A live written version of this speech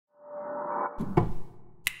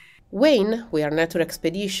WANE, Nature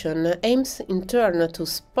Expedition, aims in turn to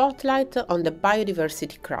spotlight on the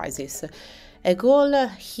biodiversity crisis, a goal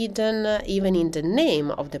hidden even in the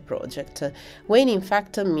name of the project. WANE in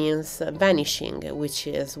fact means vanishing, which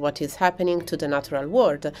is what is happening to the natural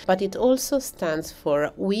world, but it also stands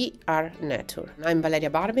for We Are Nature. I'm Valeria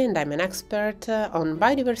Barbi and I'm an expert on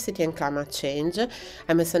biodiversity and climate change.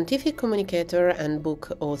 I'm a scientific communicator and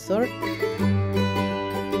book author.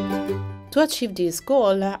 To achieve this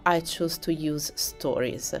goal, I chose to use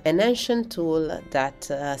stories, an ancient tool that,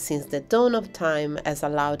 since the dawn of time, has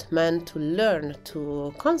allowed man to learn,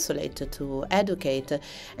 to consolate, to educate,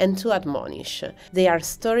 and to admonish. They are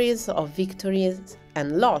stories of victories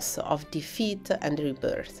and loss, of defeat and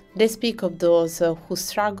rebirth. They speak of those who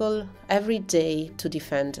struggle every day to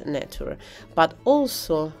defend nature, but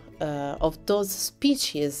also of those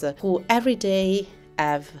species who every day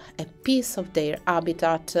have a piece of their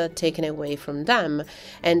habitat taken away from them,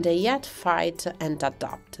 and they yet fight and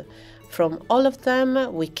adapt. From all of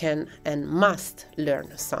them, we can and must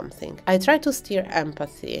learn something. I try to steer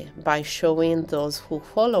empathy by showing those who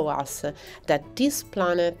follow us that this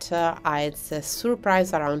planet hides a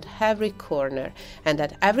surprise around every corner, and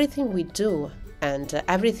that everything we do and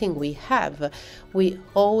everything we have, we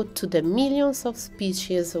owe to the millions of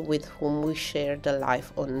species with whom we share the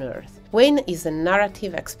life on Earth. WANE is a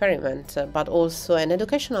narrative experiment, but also an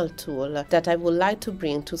educational tool that I would like to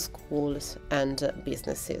bring to schools and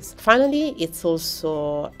businesses. Finally, it's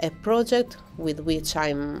also a project with which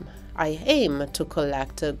I aim to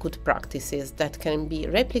collect good practices that can be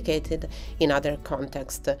replicated in other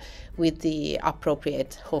contexts with the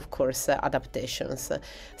appropriate, of course, adaptations,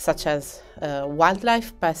 such as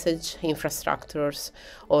wildlife passage infrastructures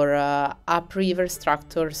or upriver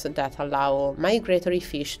structures that allow migratory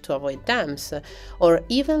fish to avoid dams, or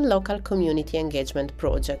even local community engagement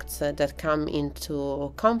projects that come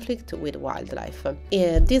into conflict with wildlife.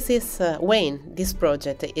 This is WANE. This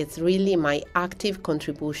project is really my active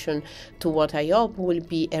contribution to what I hope will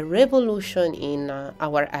be a revolution in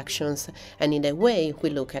our actions and in the way we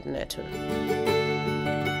look at nature.